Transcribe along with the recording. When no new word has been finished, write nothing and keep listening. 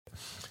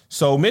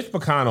So Mitch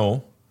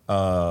McConnell,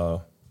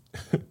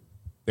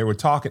 they were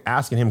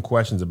asking him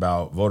questions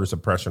about voter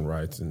suppression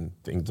rights and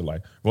things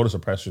like voter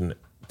suppression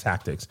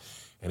tactics.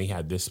 And he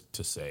had this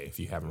to say, if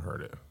you haven't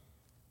heard it.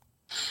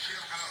 What's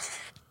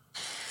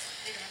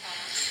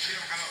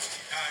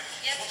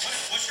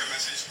your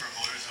message for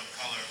voters of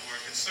color who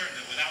are concerned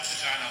that without the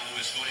John L.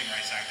 Lewis Voting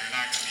Rights Act, they're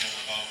not going to be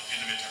able to vote in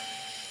the midterm?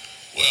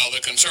 Well,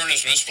 the concern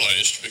is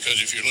misplaced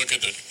because if you look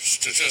at the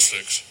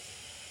statistics,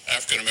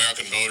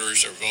 African-American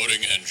voters are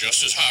voting in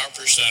just as high a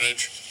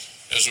percentage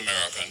as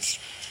Americans.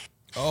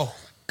 Oh,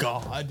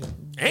 God.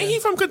 Ain't he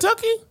from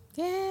Kentucky?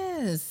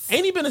 Yes.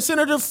 Ain't he been a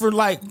senator for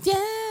like... Yeah.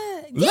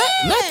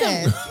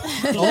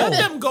 Let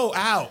them go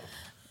out.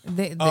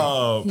 He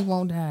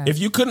won't die. If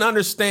you couldn't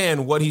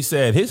understand what he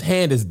said, his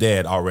hand is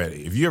dead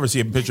already. If you ever see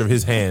a picture of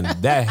his hand,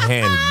 that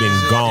hand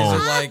been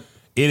gone.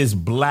 It is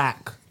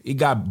black. It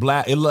got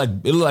black. It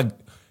looked like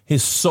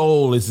his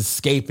soul is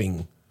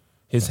escaping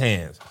his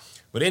hands.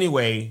 But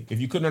anyway, if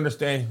you couldn't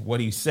understand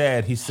what he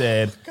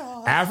said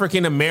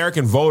African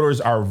American voters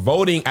are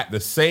voting at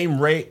the same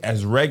rate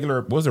as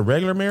regular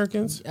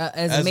Americans?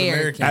 As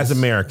Americans. As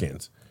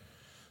Americans.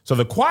 So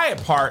the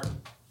quiet part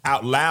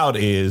out loud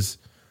is,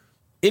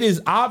 it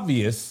is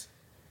obvious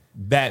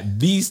that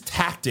these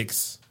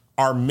tactics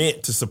are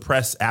meant to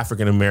suppress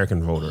African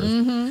American voters.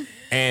 Mm-hmm.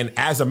 And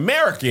as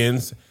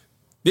Americans,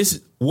 this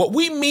is what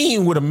we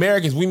mean with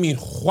Americans. We mean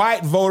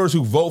white voters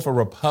who vote for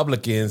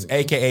Republicans,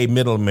 aka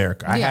Middle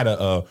America. Yeah.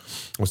 I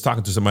was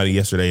talking to somebody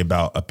yesterday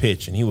about a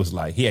pitch, and he was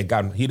like, he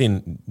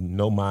didn't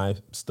know my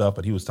stuff,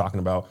 but he was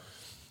talking about,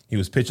 he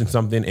was pitching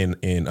something, and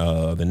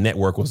the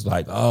network was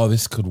like, oh,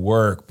 this could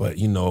work, but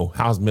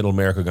how's Middle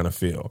America gonna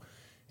feel?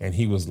 And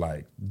he was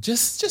like,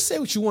 just say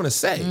what you want to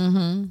say.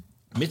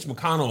 Mm-hmm. Mitch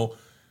McConnell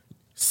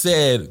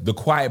said the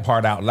quiet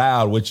part out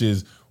loud, which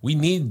is, we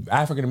need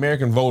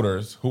African-American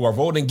voters who are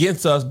voting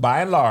against us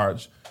by and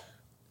large.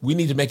 We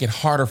need to make it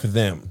harder for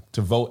them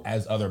to vote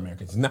as other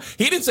Americans. Now,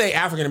 he didn't say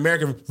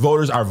African-American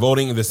voters are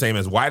voting the same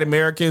as white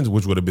Americans,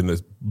 which would have been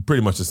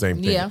pretty much the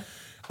same thing.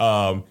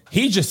 Yeah.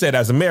 He just said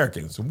as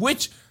Americans,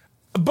 which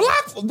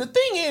the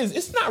thing is,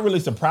 it's not really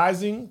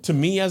surprising to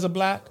me as a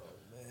black.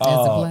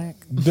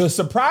 The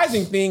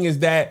surprising thing is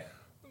that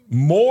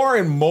more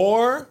and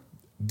more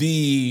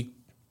the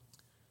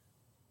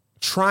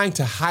trying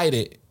to hide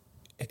it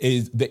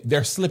is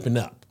they're slipping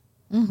up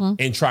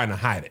and trying to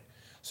hide it.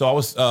 So I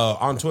was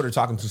on Twitter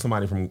talking to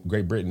somebody from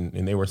Great Britain,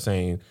 and they were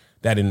saying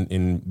that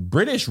in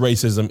British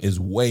racism is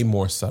way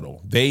more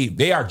subtle.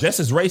 They are just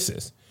as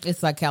racist.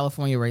 It's like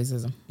California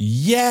racism.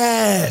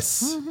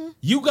 Yes. Mm-hmm.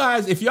 You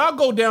guys, if y'all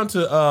go down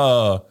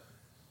to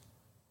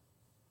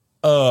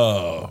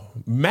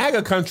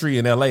MAGA country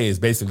in LA is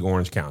basically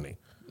Orange County.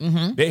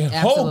 Mm-hmm. They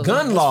whole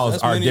gun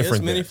laws are different.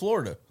 It's mini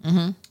Florida.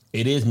 Mm-hmm.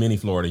 It is mini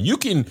Florida. You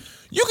can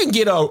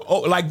get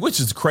which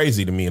is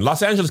crazy to me. In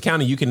Los Angeles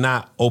County, you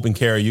cannot open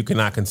carry, you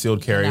cannot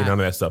concealed carry, none of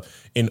that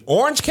stuff. In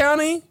Orange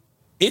County,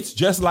 it's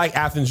just like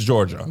Athens,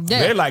 Georgia. Yeah.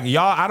 They're like,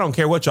 y'all, I don't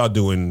care what y'all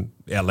do in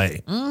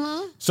LA.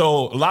 Mm-hmm.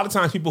 So a lot of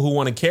times people who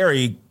want to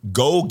carry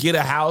go get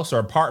a house or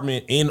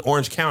apartment in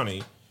Orange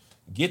County,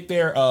 get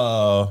their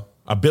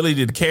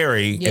ability to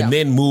carry, and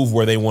then move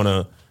where they want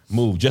to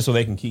move, just so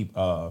they can keep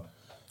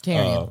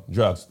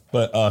drugs.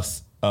 But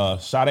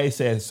Sade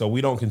says, so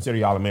we don't consider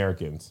y'all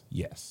Americans.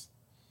 Yes.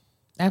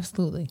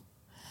 Absolutely.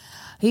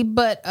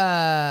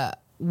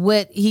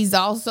 What he's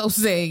also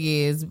saying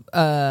is,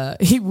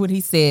 what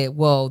he said,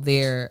 well,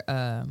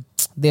 their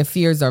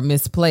fears are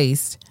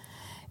misplaced,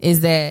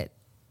 is that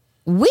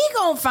we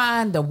gonna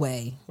find a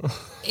way.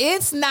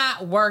 It's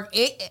not work.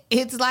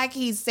 It's like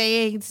he's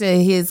saying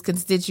to his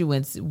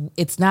constituents,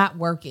 it's not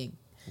working.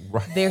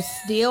 Right. They're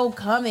still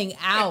coming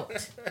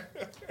out.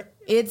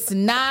 It's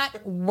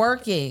not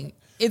working.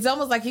 It's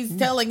almost like he's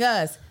telling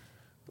us,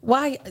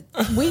 why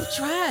we've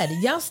tried.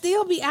 Y'all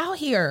still be out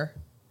here.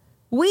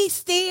 Y'all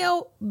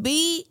still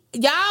be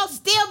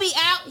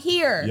out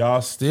here.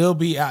 Y'all still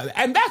be out.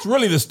 And that's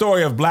really the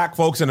story of black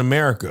folks in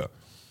America.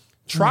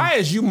 Try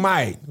as you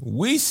might,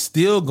 we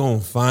still gonna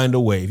find a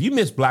way. If you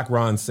missed Black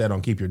Ron's set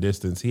on Keep Your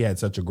Distance, he had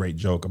such a great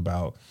joke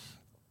about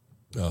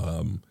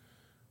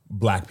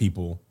black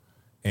people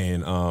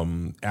and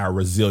our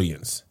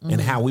resilience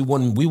and how we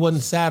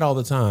wasn't sad all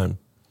the time.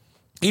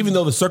 Even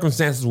though the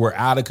circumstances were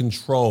out of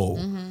control,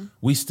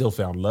 we still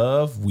found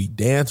love. We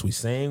danced, we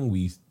sang,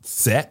 we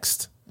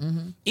sexed.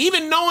 Mm-hmm.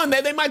 Even knowing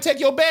that they might take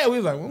your bed, we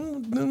was like,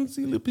 let me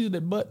see a little piece of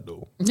that butt,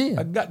 though. Yeah.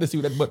 I got to see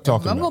what that butt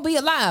talking about. I'm going to be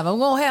alive. I'm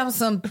going to have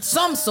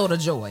some sort of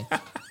joy.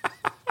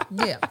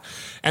 Yeah.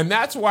 And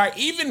that's why,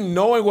 even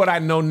knowing what I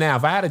know now,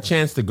 if I had a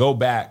chance to go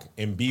back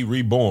and be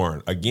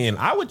reborn again,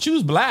 I would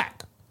choose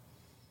black.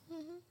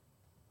 Mm-hmm.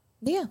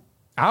 Yeah.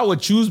 I would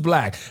choose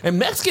black. And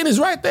Mexican is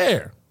right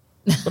there.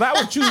 But I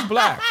would choose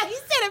black. He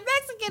said a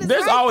Mexican is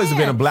There's always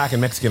been a black and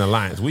Mexican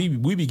alliance. We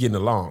be getting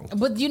along.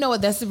 But you know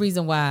what? That's the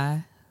reason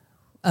why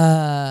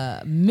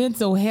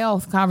mental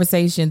health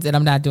conversations, and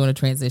I'm not doing a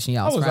transition,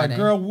 y'all. I was Friday. like,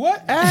 girl,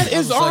 what ad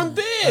is on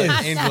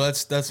this? Angel,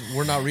 that's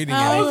we're not reading it.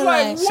 I was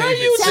like, what are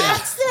you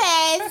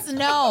Texas?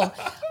 No,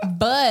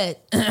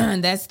 but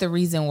that's the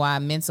reason why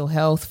mental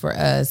health for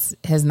us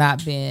has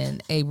not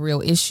been a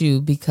real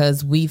issue,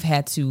 because we've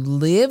had to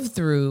live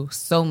through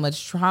so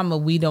much trauma.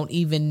 We don't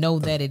even know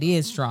that it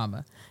is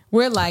trauma.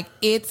 We're like,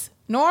 it's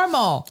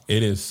normal.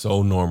 It is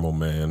so normal,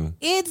 man.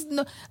 It's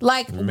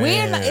like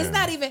we're not. It's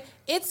not even.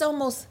 It's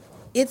almost.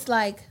 It's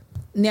like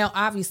now.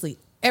 Obviously,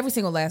 every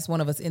single last one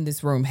of us in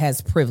this room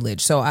has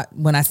privilege. So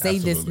when I say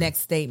this next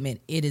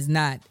statement, it is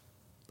not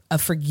a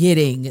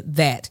forgetting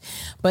that,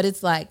 but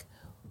it's like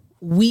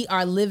we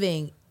are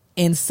living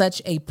in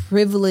such a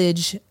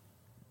privileged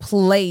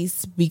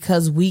place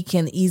because we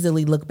can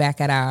easily look back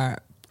at our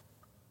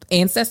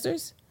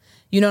ancestors.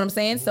 You know what I'm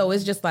saying? So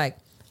it's just like,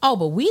 oh,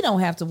 but we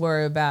don't have to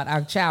worry about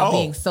our child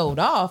being sold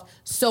off.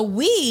 So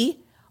we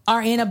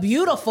are in a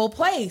beautiful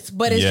place.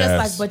 But it's just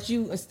like, but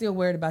you are still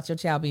worried about your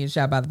child being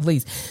shot by the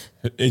police.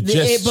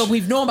 But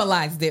we've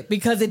normalized it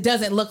because it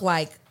doesn't look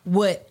like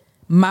what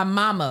my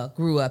mama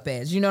grew up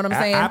as. You know what I'm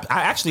saying? I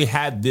actually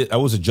had this. It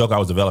was a joke I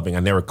was developing. I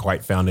never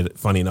quite found it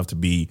funny enough to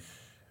be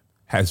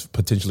as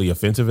potentially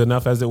offensive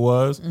enough as it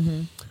was.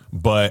 Mm-hmm.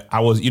 But I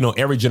was,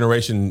 every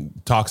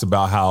generation talks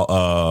about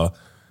how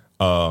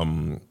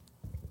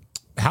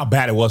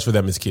bad it was for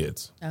them as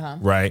kids,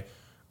 right?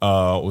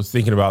 I was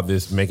thinking about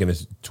this, making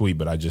this tweet,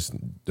 but I just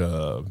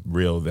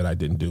reel that I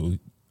didn't do.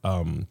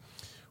 I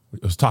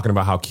was talking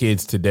about how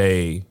kids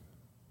today,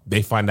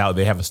 they find out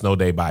they have a snow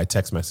day by a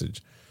text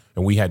message.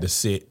 And we had to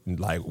sit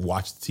and like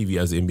watch TV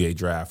as the NBA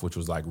draft, which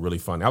was like really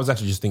fun. I was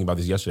actually just thinking about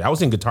this yesterday. I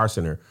was in Guitar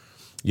Center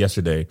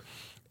yesterday,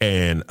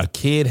 and a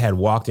kid had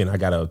walked in. I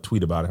got a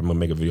tweet about it. I'm going to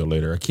make a video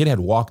later. A kid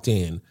had walked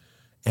in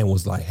and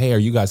was like, hey, are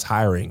you guys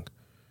hiring?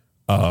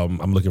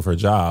 I'm looking for a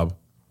job.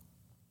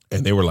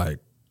 And they were like,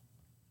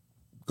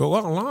 go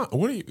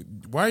online.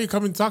 Why are you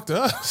coming to talk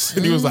to us?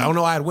 And he was like, oh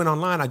no, I had went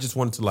online. I just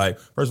wanted to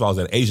first of all, I was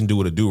an Asian dude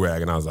with a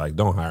do-rag. And I was like,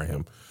 don't hire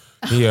him.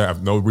 He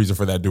have no reason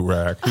for that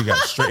do-rag. He got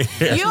straight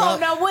hair. You don't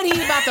know what he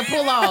about to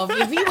pull off.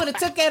 If he would have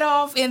took that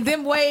off and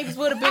them waves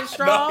would have been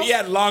strong. No, he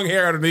had long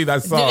hair underneath. I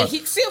saw it.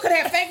 He still could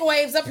have fake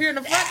waves up here in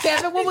the front,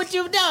 Kevin. What would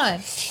you have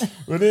done?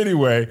 But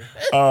anyway,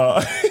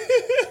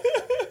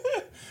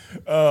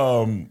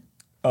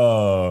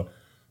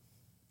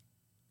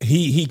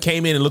 he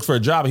came in and looked for a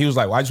job. He was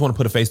like, well, I just want to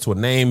put a face to a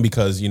name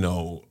because,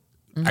 I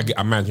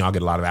imagine I'll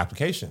get a lot of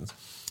applications.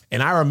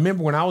 And I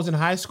remember when I was in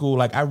high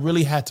school, I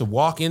really had to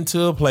walk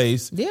into a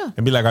place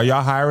and be like, are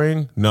y'all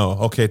hiring? No.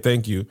 Okay,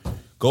 thank you.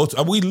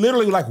 We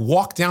literally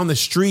walk down the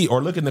street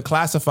or look in the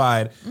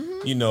classified,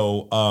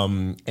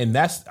 and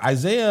that's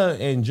Isaiah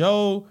and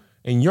Joe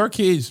and your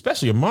kids,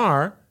 especially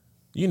Amar,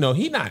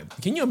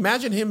 can you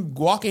imagine him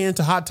walking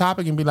into Hot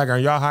Topic and be like, are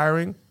y'all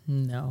hiring?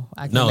 No.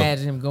 I can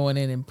imagine him going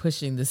in and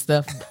pushing the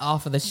stuff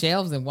off of the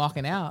shelves and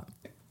walking out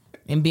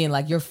and being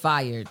like, you're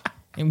fired.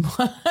 And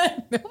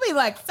they'll be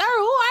like, sir,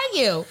 who are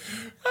you?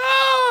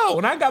 Oh,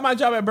 when I got my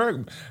job at Burger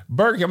King,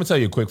 I'm going to tell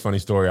you a quick funny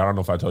story. I don't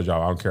know if I told y'all.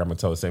 I don't care. I'm going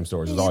to tell the same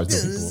stories. There's always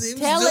new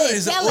people. Tell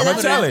it. I'm going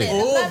to tell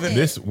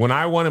it. When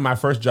I wanted my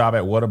first job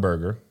at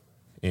Whataburger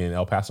in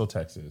El Paso,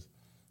 Texas,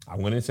 I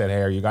went and said,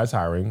 hey, are you guys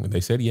hiring? And they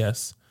said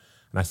yes.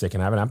 And I said, can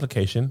I have an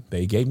application?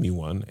 They gave me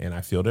one, and I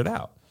filled it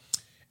out.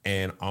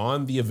 And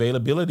on the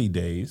availability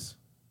days,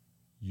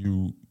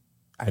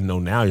 I know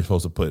now you're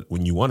supposed to put,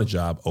 when you want a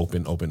job,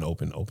 open.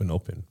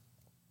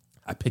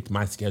 I picked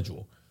my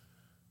schedule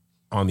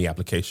on the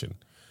application,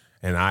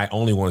 and I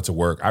only wanted to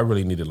work. I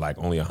really needed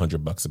only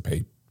 $100 a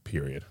pay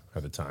period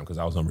at the time because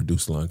I was on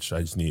reduced lunch.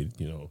 I just needed,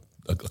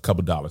 a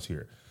couple dollars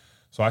here.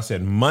 So I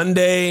said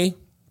Monday,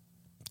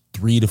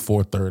 3 to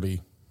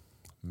 4:30,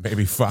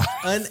 maybe 5.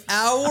 An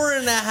hour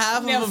and a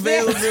half of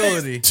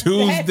availability.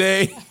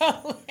 Tuesday,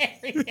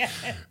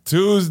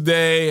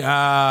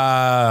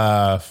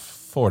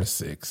 4 to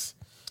 6.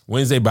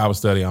 Wednesday Bible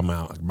study, I'm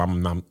out. My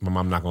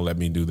mom not gonna let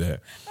me do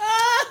that.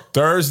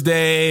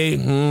 Thursday,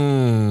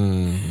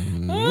 maybe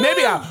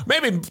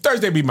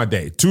Thursday be my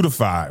day. 2 to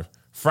 5.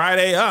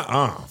 Friday,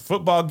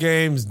 football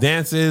games,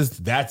 dances,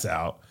 that's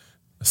out.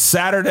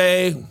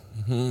 Saturday,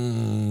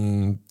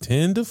 10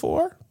 to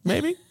 4,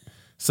 maybe.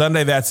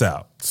 Sunday, that's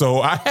out.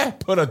 So I had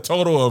put a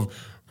total of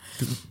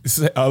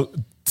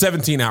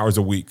 17 hours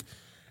a week.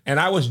 And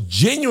I was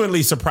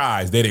genuinely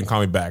surprised they didn't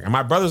call me back. And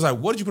my brother's like,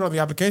 what did you put on the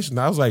application?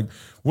 And I was like,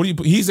 what do you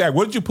put? He said,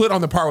 what did you put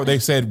on the part where they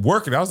said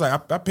working? I was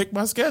like, I picked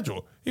my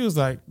schedule. He was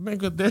like,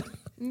 nigga,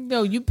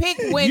 no, you pick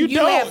when you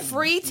have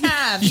free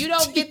time. You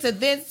don't get to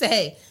then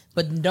say,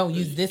 but don't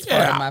use this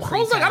part of my free time. I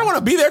was like, I don't want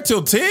to be there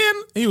till 10.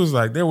 He was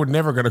like, they were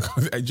never going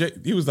to.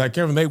 He was like,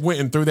 Kevin, they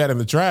went and threw that in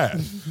the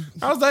trash.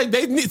 I was like,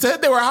 they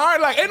said they were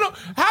hired.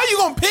 How you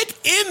going to pick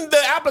in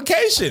the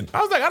application?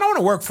 I was like, I don't want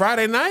to work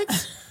Friday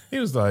nights. He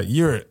was like,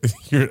 you're,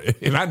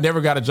 and I never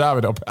got a job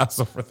at El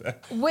Paso for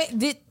that. Wait,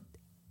 did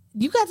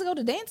you guys go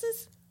to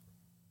dances?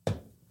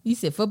 You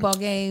said football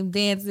game,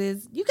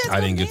 dances. You guys? I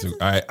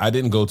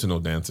didn't go to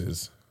no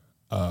dances.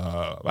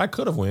 I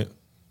could have went.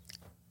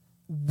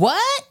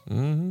 What?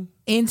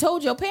 And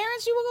told your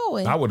parents you were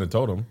going? I wouldn't have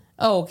told them.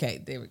 Oh,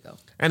 okay. There we go.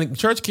 And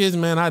church kids,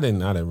 man, I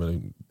didn't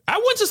really. I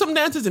went to some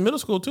dances in middle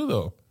school too,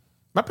 though.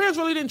 My parents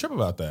really didn't trip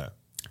about that.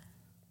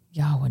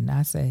 Y'all were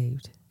not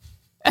saved.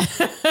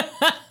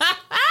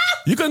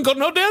 You couldn't go to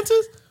no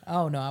dances?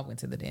 Oh, no, I went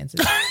to the dances.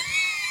 What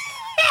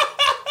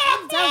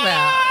you talking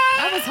about?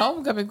 I was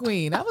homecoming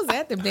queen. I was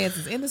at them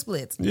dances in the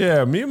splits.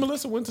 Yeah, me and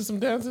Melissa went to some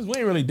dances. We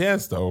ain't really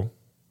danced, though.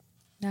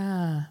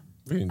 Nah,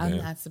 We didn't I'm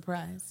dance. not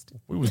surprised.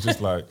 We was just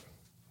like,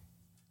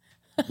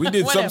 we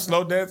did some Whatever.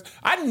 slow dance.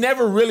 I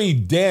never really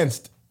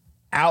danced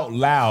out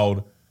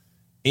loud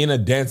in a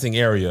dancing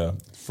area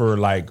for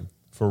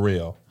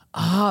real.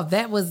 Oh,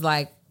 that was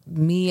like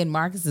me and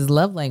Marcus's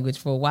love language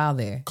for a while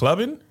there.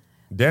 Clubbing?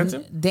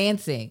 Dancing?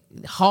 Dancing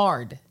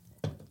hard.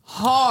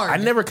 I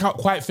never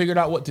quite figured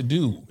out what to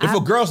do. If a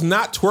girl's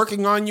not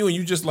twerking on you and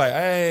you just like,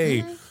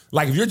 hey,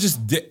 like if you're just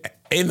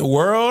in the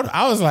world,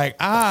 I was like,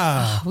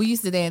 We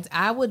used to dance.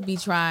 I would be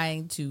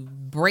trying to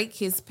break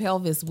his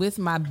pelvis with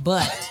my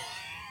butt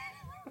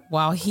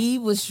while he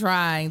was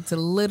trying to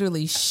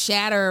literally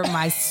shatter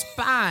my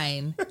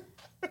spine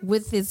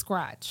with his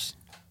crotch.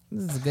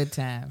 This is a good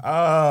time.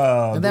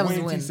 that was was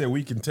when- he said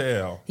we can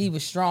tell. He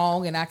was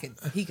strong and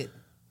he could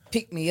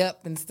pick me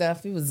up and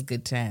stuff. It was a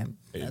good time.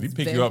 Hey, if he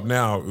pick you up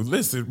now,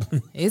 listen.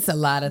 It's a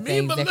lot of Me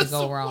and things that could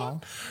go Melissa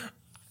wrong.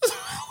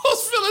 I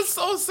was feeling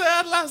so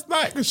sad last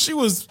night because she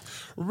was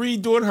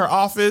redoing her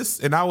office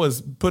and I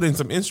was putting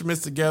some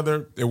instruments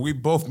together and we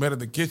both met in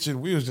the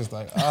kitchen. We was just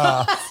like,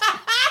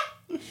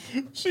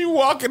 She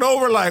walking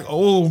over like,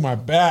 oh, my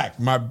back.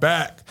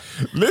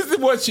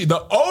 Listen what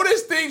the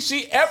oldest thing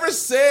she ever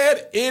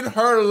said in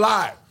her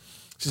life.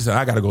 She said,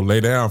 I got to go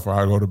lay down before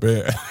I go to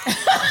bed.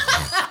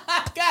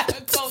 I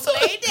gotta go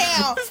lay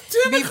down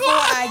It's 10 before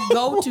o'clock. I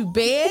go to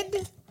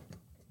bed.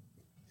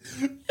 It's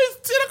 10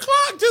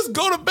 o'clock. Just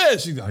go to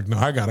bed. She's like, no,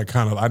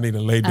 I need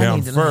to lay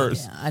down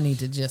first. I need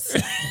to just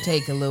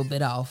take a little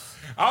bit off.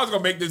 I was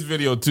gonna make this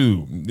video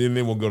too, and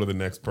then we'll go to the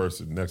next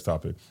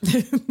topic.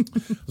 I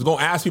was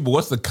gonna ask people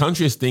what's the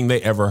countryest thing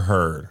they ever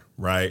heard,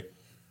 right?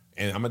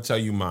 And I'm gonna tell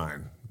you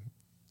mine.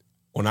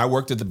 When I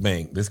worked at the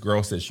bank, this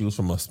girl said she was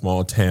from a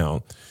small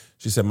town.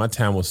 She said my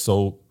town was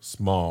so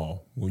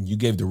small. When you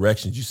gave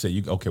directions, you said,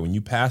 when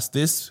you pass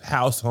this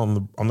house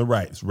on the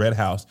right, it's red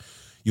house,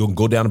 you'll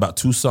go down about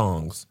 2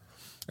 songs,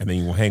 and then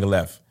you will hang a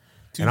left.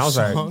 And I was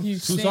like, 2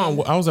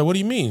 songs? I was like, what do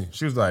you mean?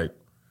 She was like,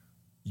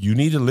 you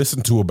need to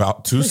listen to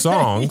about 2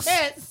 songs,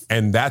 Yes.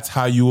 and that's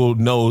how you will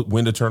know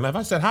when to turn left.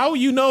 I said, how will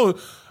you know?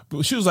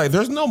 She was like,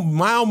 there's no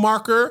mile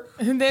marker.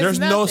 There's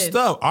no nothing.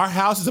 stuff. Our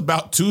house is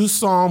about 2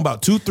 songs,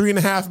 about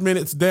 3.5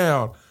 minutes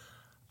down.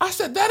 I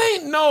said, that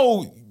ain't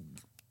no.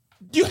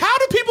 How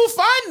do people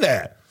find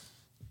that?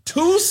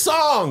 2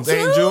 songs,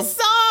 Angel. 2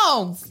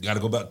 songs. You got to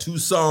go about 2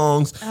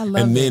 songs, I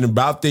love and it. then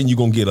about then you're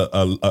gonna get a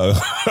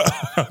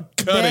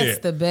cut That's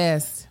in. the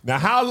best. Now,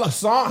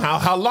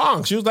 how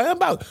long? She was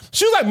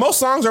like, most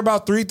songs are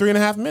about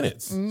 3.5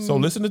 minutes. So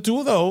listen to 2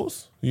 of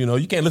those. You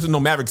can't listen to no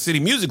Maverick City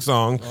music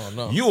song. Oh,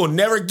 no. You will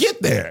never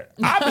get there.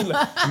 I be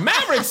like,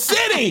 Maverick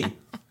City,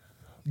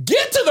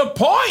 get to the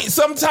point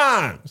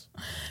sometimes.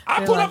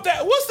 I put up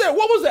that,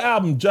 what was the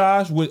album,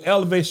 Josh, with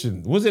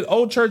Elevation? Was it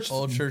Old Church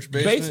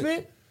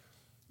Basement?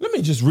 Let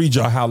me just read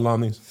y'all how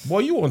long these. Boy,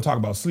 you want to talk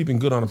about sleeping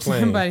good on a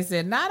plane. Somebody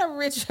said, not a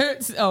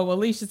Richard. Oh,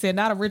 Alicia said,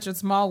 not a Richard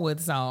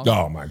Smallwood song.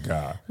 Oh, my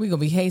God. We're going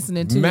to be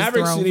hastening to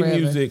Maverick his throne City forever.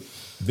 Music,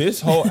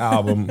 this whole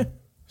album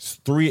is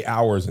 3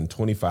 hours and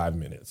 25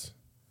 minutes.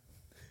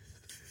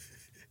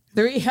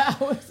 3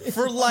 hours.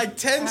 For like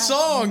 10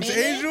 songs, minutes?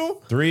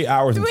 Angel. 3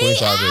 hours and 3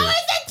 25 hours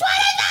minutes. and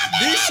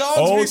 25 minutes. These songs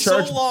Old be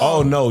Church. so long.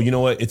 Oh, no. You know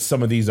what?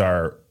 Some of these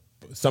are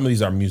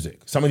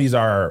music. Some of these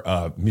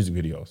are music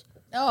videos.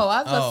 Oh,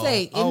 I was going to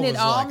say, isn't it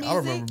all music? I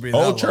don't remember being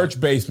Old that Church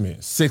Basement,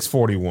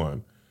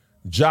 6:41.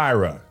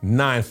 Gyra,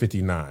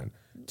 9:59.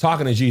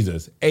 Talking to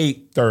Jesus,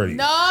 8:30.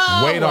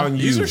 No! Wait on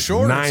You, These are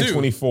shorter, too.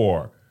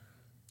 9:24.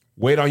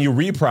 Wait on You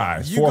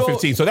reprise, You go-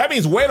 4:15. So that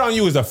means Wait on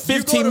You is a You go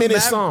to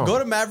 15-minute song. Go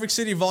to Maverick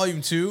City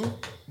Volume 2.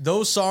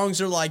 Those songs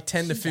are like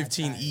 10 to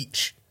 15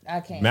 each. I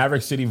can't.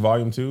 Maverick City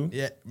Volume 2.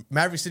 Yeah,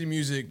 Maverick City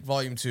Music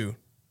Volume 2.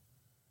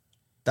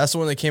 That's the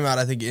one that came out,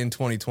 I think, in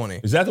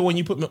 2020. Is that the one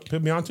you put me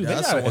on to? Yeah, They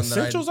that's got the one that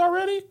I- Essentials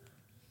already?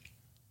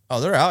 Oh,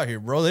 they're out here,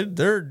 bro.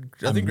 They're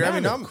I think Grammy Mad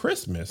at nominated.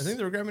 Christmas. I think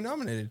they were Grammy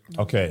nominated.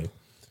 Okay.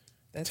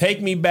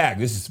 Take Me Back.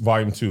 This is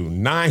Volume 2,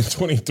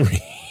 9:23.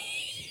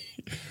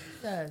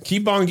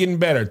 Keep On Getting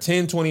Better,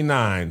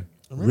 10:29.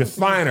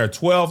 Refiner,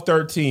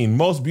 12:13.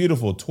 Most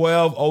Beautiful,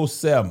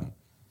 12:07.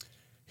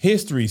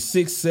 History,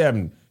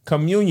 6:07.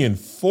 Communion,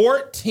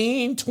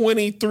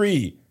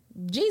 14:23.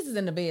 Jesus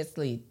in the bed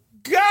sleep.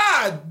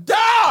 God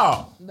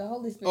dog! The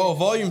Holy Spirit. Oh,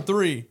 Volume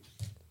 3.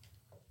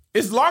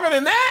 It's longer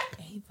than that?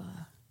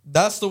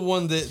 That's the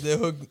one that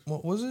hooked.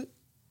 What was it?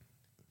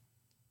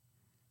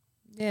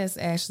 Yes,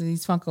 actually,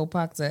 these Funko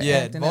Pops are Yeah,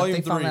 acting up. Volume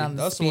They 3. falling out in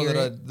the That's the one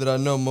spirit. that I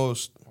know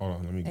most. Hold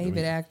on, let me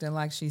David acting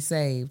like she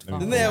saved.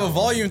 Then they have a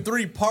Volume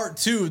 3 Part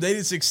 2. They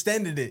just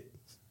extended it.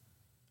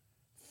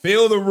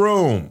 Fill the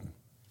Room.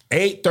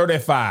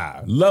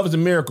 8:35. Love is a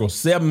Miracle,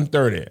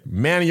 7:30.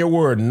 Man of Your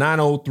Word,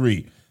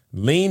 9:03.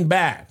 Lean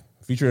Back,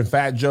 featuring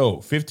Fat Joe,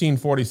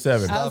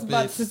 15:47. I was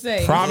about to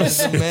say.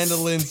 Promise. Amanda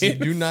Lindsay,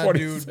 do not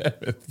do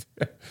 10:47.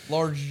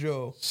 Large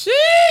Joe.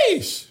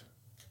 Sheesh.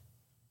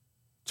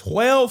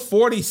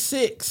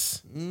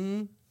 12:46.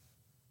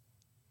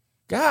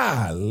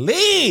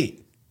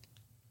 Golly.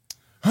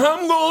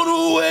 I'm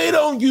gonna wait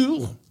on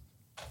you.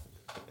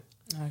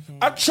 Okay.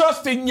 I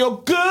trust in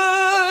your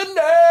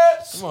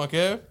goodness. Come on,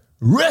 Kev.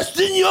 Rest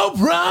in your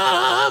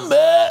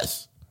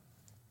promise.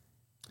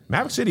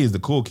 Maverick City is the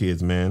cool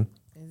kids, man.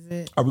 Is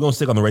it? Are we gonna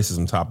stick on the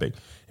racism topic?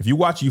 If you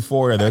watch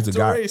Euphoria, there's a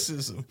guy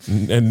Racism.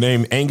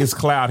 named Angus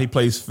Cloud. He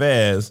plays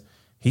Fez.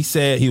 He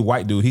said he a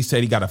white dude. He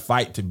said he got to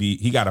fight to not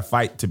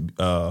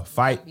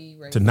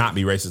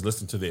be racist.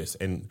 Listen to this,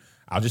 and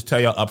I'll just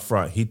tell you up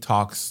front. He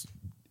talks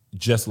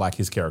just like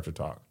his character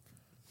talk.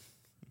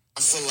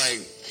 I feel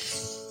like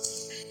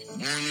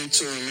born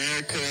into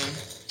America,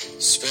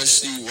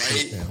 especially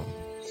white,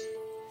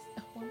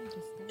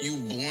 you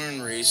born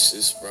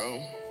racist,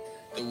 bro.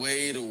 The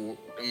way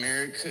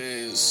America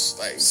is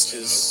like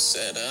just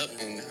set up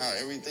and how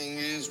everything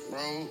is,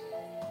 bro.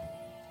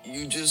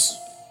 You just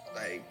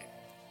like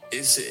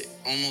it's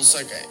almost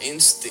like an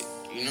instinct.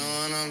 You know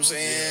what I'm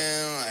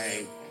saying?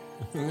 Like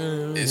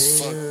it's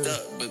fucked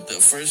up, but the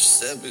first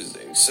step is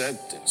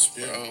acceptance,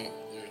 bro.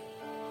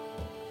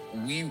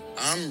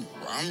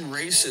 I'm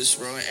racist,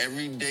 bro.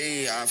 Every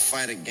day I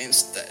fight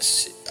against that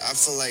shit. I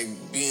feel like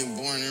being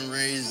born and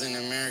raised in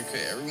America,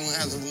 everyone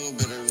has a little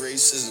bit of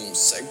racism,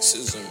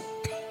 sexism,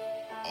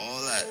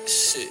 all that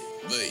shit.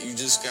 But you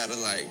just gotta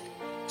like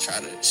try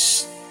to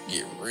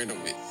get rid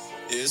of it.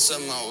 It's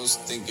something I was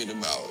thinking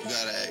about. You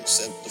gotta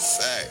accept the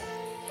fact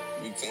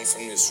we come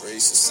from this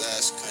racist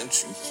ass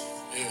country,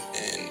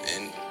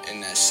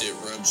 and that shit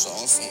rubs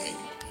off on you.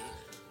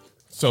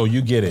 So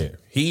you get it.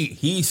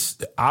 He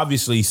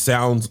obviously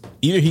sounds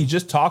either he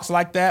just talks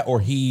like that or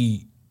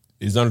he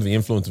is under the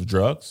influence of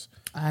drugs.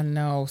 I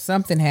know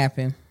something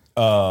happened.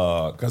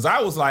 Because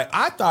I was like,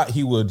 I thought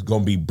he was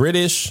gonna be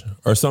British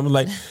or something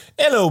like,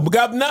 "Hello,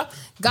 governor."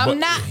 Governor.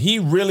 But he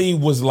really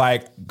was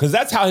like, because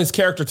that's how his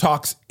character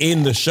talks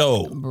in the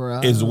show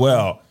as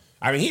well.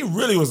 I mean, he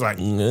really was like,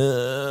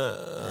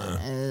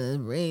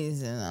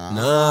 Reason.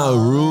 "Nah,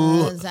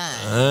 Rue,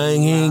 I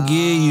can't give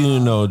you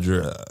no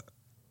drug.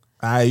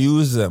 I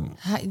use them."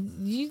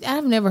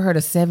 I've never heard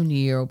a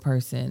 70-year-old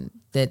person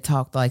that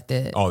talked like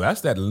that. Oh,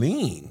 that's that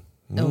lean.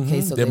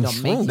 Okay, so they Them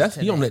don't make it That's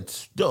to he on that. that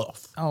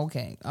stuff.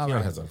 Okay, all Keon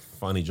right. has a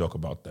funny joke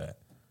about that.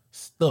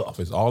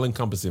 Stuff is all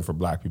encompassing for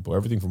black people.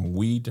 Everything from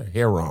weed to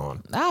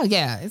heroin. Oh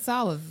yeah, it's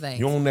all of the things.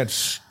 You on that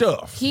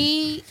stuff.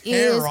 He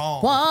is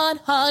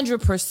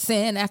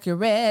 100%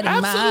 accurate.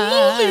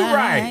 Absolutely in my,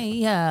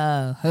 right.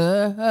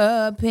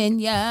 Her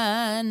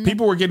opinion.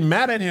 People were getting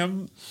mad at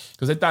him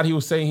because they thought he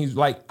was saying he's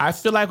like, I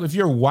feel like if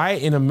you're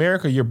white in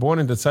America, you're born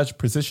into such a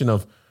position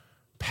of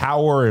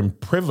power and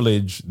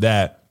privilege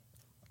that,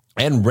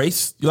 and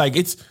race, like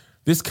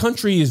this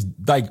country is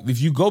like,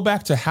 if you go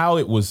back to how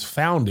it was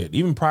founded,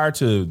 even prior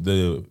to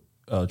the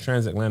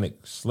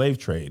transatlantic slave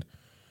trade,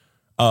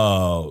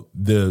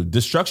 the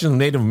destruction of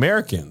Native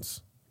Americans,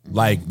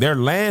 like their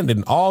land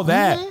and all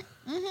that,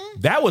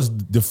 that was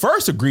the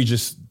first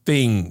egregious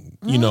thing,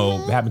 you know,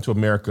 happened to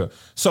America.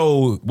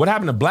 So what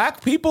happened to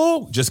black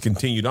people just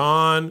continued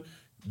on.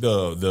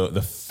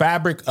 The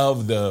fabric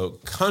of the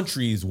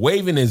country is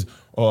woven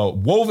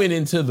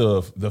into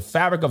the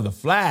fabric of the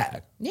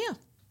flag. Yeah.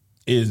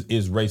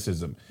 Is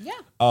racism. Yeah.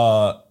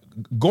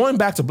 Going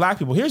back to black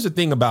people, here's the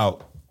thing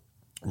about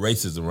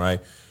racism,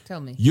 right? Tell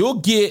me. You'll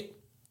get,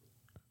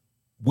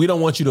 we don't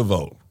want you to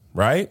vote,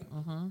 right?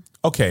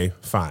 Okay,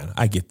 fine.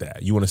 I get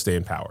that. You want to stay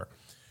in power.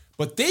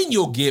 But then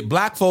you'll get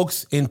black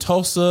folks in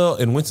Tulsa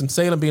and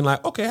Winston-Salem being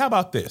like, okay, how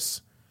about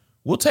this?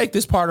 We'll take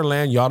this part of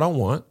land y'all don't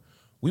want.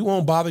 We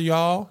won't bother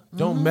y'all.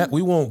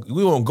 We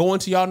won't go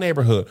into y'all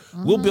neighborhood.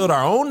 We'll build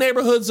our own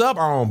neighborhoods up,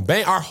 our own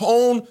bank, our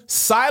own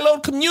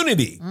siloed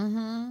community.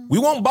 We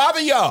won't bother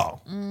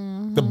y'all.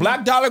 The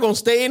black dollar gonna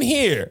stay in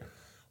here.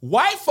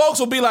 White folks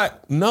will be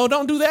like, no,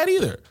 don't do that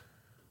either.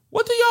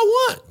 What do y'all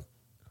want?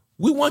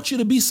 We want you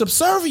to be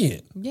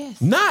subservient.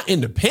 Yes. Not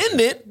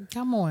independent.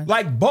 Come on.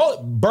 Like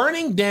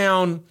burning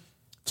down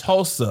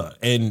Tulsa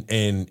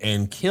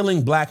and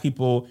killing black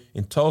people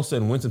in Tulsa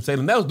and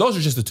Winston-Salem. Those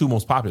are just the two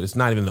most popular. It's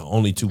not even the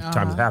only two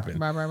times it happened.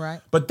 Right.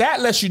 But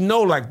that lets you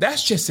know, like,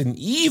 that's just an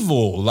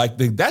evil. Like,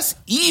 that's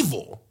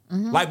evil.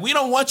 Like, we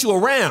don't want you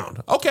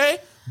around. Okay,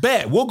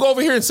 bet. We'll go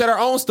over here and set our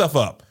own stuff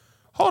up.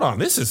 Hold on,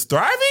 this is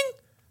thriving?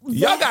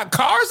 Y'all got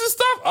cars and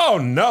stuff? Oh,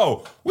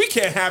 no. We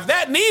can't have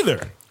that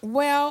neither.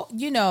 Well,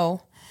 you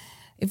know,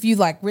 if you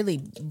like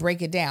really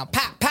break it down,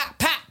 pop, pop,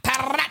 pop,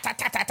 pop, ta,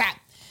 ta, ta, ta.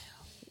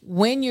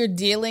 When you're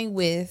dealing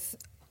with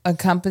a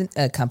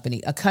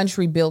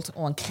country built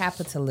on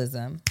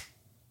capitalism,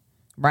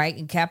 right?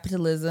 And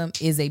capitalism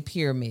is a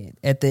pyramid.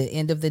 At the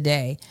end of the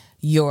day,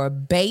 your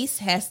base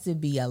has to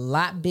be a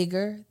lot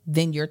bigger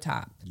than your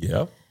top.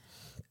 Yeah.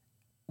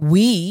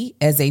 We,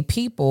 as a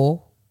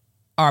people,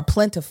 are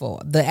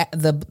plentiful.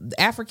 The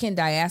African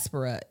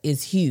diaspora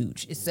is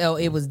huge. So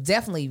it was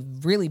definitely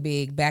really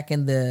big back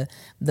in the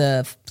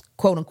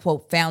quote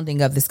unquote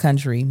founding of this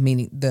country,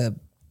 meaning the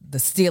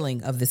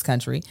stealing of this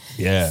country.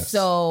 Yes.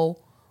 So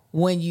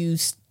when you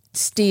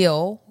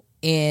steal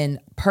and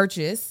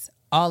purchase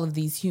all of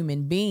these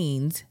human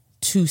beings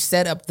to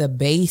set up the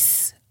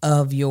base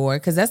of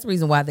because that's the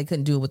reason why they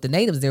couldn't do it with the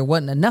natives. There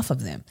wasn't enough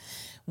of them.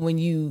 When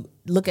you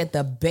look at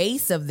the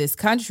base of this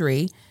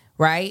country,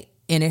 right?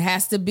 And it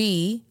has to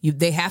be,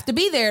 they have to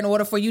be there in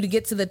order for you to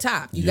get to the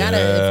top. You gotta,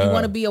 if you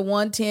want to be a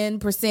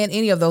 110%,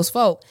 any of those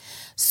folk.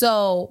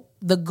 So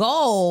the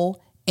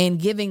goal in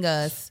giving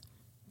us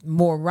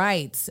more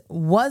rights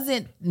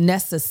wasn't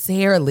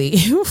necessarily,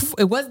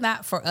 it was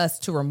not for us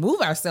to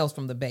remove ourselves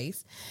from the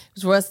base. It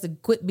was for us to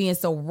quit being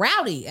so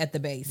rowdy at the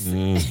base.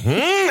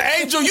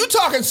 Angel, you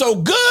talking so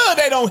good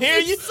they don't hear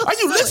you. Are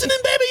you listening,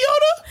 Baby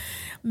Yoda?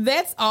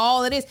 That's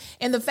all it is.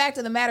 And the fact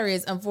of the matter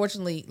is,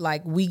 unfortunately,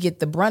 like, we get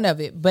the brunt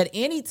of it. But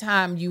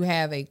anytime you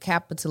have a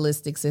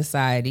capitalistic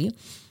society,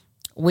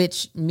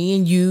 which me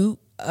and you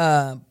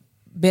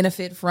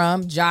benefit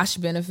from, Josh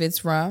benefits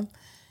from,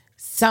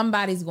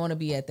 somebody's going to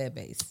be at that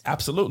base.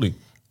 Absolutely.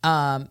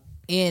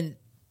 And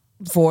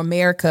for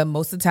America,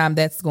 most of the time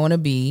that's going to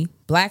be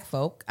black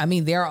folk. I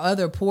mean, there are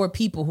other poor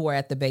people who are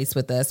at the base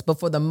with us,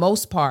 but for the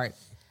most part,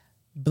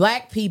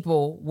 black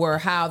people were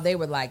how they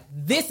were like,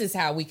 this is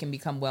how we can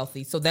become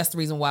wealthy. So that's the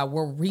reason why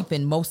we're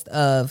reaping most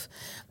of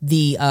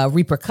the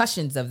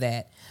repercussions of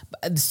that.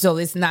 So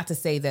it's not to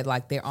say that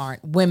like there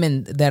aren't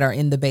women that are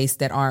in the base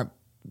that aren't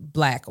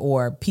black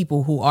or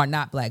people who are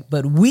not black,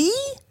 but we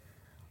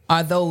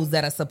are those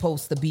that are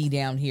supposed to be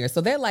down here. So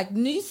they're like,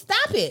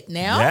 stop it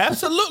now. Yeah,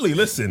 absolutely.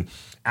 Listen,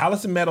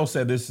 Allison Meadows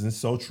said this is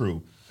so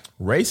true.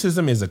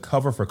 Racism is a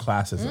cover for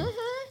classism.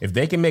 If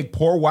they can make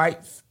poor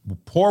whites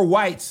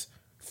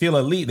feel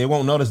elite, they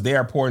won't notice they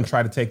are poor and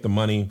try to take the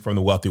money from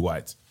the wealthy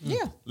whites.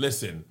 Yeah.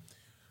 Listen,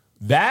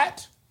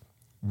 that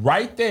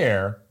right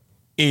there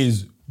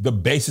is the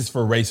basis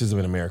for racism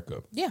in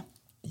America. Yeah.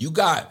 You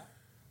got,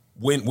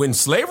 when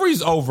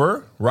slavery's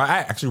over, right? I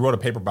actually wrote a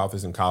paper about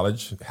this in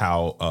college,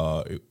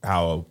 how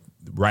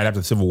right after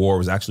the Civil War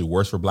was actually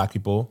worse for black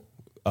people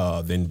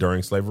than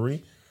during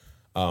slavery.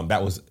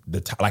 That was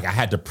I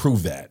had to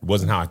prove that. It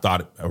wasn't how I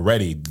thought it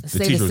already.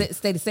 State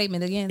the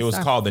statement again. It was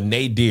called the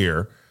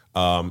nadir.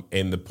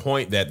 And the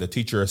point that the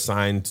teacher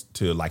assigned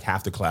to like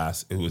half the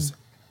class, it was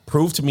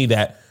proved to me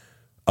that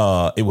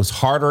it was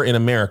harder in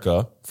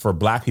America for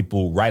black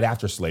people right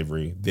after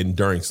slavery than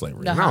during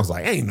slavery. And I was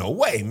like, ain't no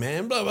way,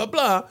 man, blah, blah,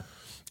 blah.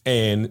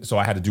 And so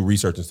I had to do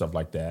research and stuff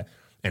like that.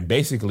 And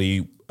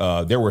basically,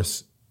 there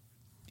was,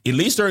 at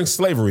least during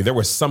slavery, there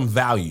was some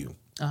value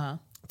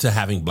to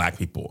having black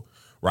people,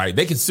 right?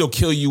 They could still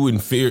kill you in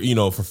fear,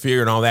 for fear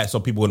and all that, so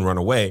people wouldn't run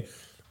away.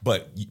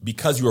 But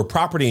because you were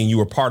property and you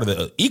were part of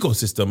the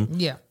ecosystem,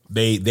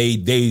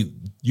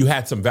 you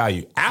had some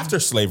value. After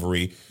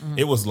slavery,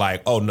 it was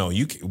like, oh no,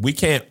 we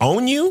can't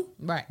own you.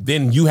 Right.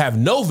 Then you have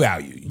no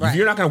value. Right. If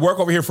you're not going to work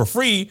over here for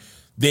free,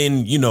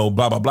 then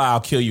blah blah blah. I'll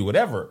kill you,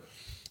 whatever.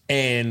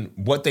 And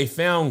what they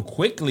found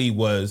quickly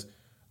was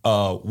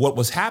what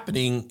was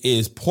happening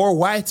is poor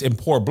whites and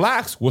poor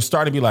blacks will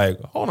start to be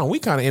like, hold on, we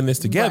kind of in this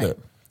together,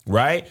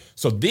 right?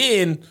 So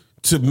then,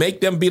 to make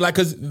them be like,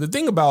 because the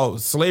thing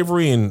about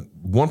slavery and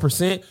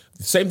 1%,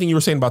 the same thing you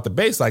were saying about the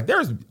base, like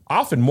there's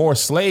often more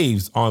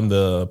slaves on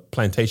the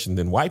plantation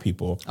than white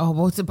people. Oh,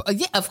 well,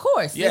 yeah, of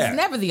course. Yeah. It's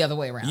never the other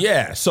way around.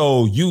 Yeah.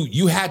 So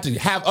you had to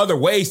have other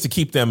ways to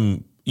keep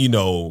them,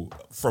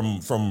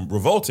 from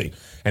revolting.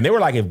 And they were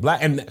like,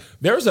 and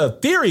there's a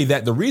theory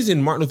that the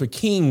reason Martin Luther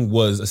King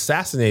was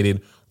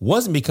assassinated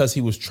wasn't because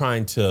he was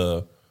trying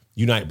to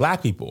unite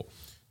black people.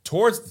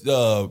 Towards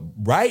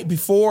right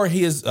before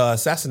his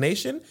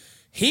assassination,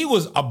 he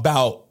was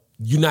about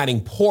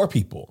uniting poor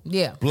people.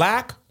 Yeah.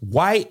 Black,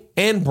 white,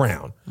 and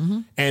brown.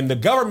 And the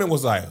government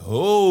was like,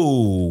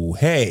 oh,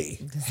 hey.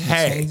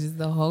 Changes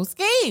the whole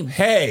scheme.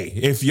 Hey,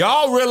 if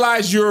y'all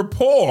realize you're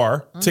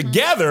poor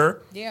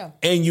together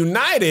and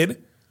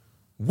united,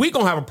 we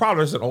going to have a problem.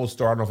 There's an old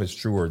story. I don't know if it's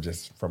true or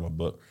just from a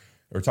book.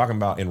 They were talking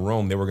about in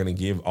Rome, they were going to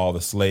give all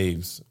the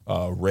slaves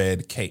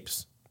red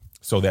capes.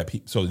 So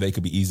they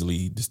could be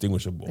easily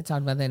distinguishable. I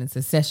talked about that in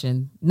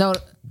Succession. No,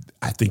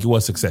 I think it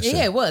was Succession.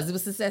 Yeah, it was. It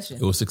was Succession.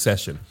 It was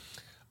Succession.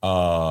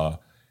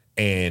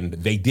 And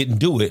they didn't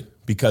do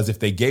it because if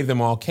they gave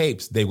them all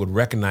capes, they would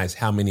recognize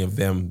how many of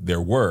them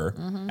there were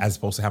as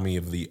opposed to how many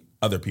of the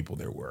other people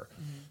there were.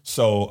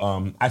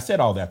 So I said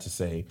all that to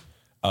say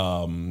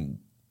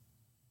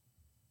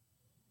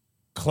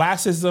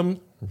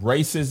classism,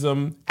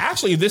 racism.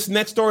 Actually, this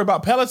next story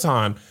about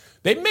Peloton,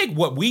 they make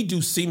what we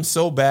do seem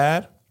so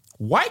bad.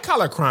 White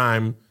collar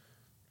crime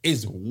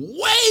is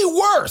way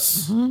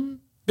worse.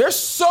 There's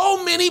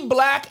so many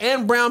black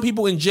and brown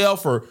people in jail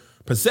for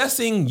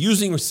possessing,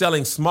 using, or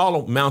selling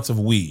small amounts of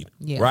weed.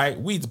 Right?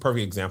 Weed's a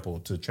perfect example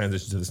to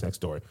transition to this next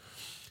story.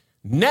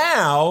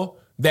 Now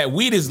that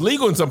weed is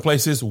legal in some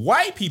places,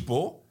 white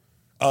people,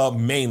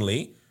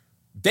 mainly,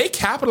 they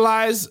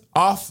capitalize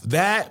off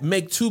that,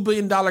 make $2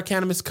 billion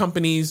cannabis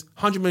companies,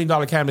 $100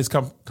 million cannabis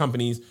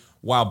companies,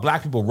 while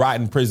black people rot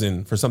in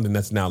prison for something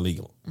that's now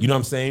legal. You know what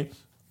I'm saying?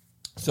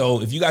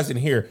 So if you guys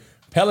didn't hear,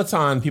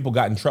 Peloton people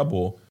got in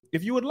trouble.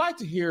 If you would like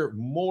to hear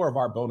more of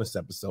our bonus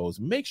episodes,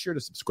 make sure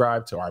to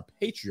subscribe to our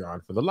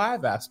Patreon for the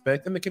live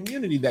aspect and the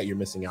community that you're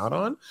missing out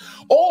on,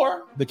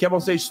 or the Kev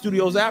on Stage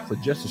Studios app for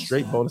just the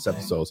straight bonus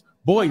episodes.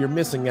 Boy, you're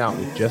missing out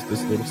with just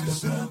this little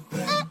stuff.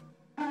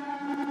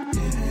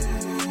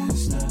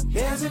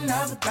 Here's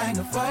another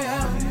banger for you.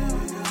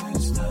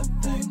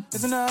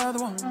 Here's another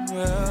one.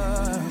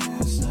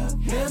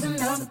 Here's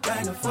another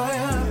banger for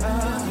you.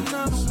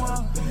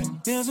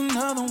 Here's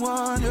another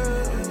one.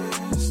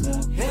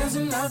 Here's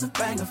another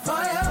banger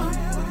for you.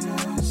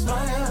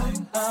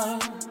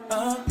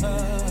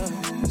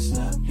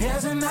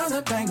 Here's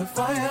another banger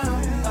for you.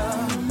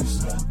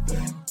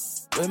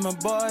 With my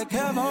boy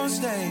Kev on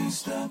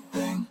Stage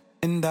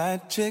and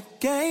that chick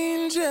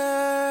Angel.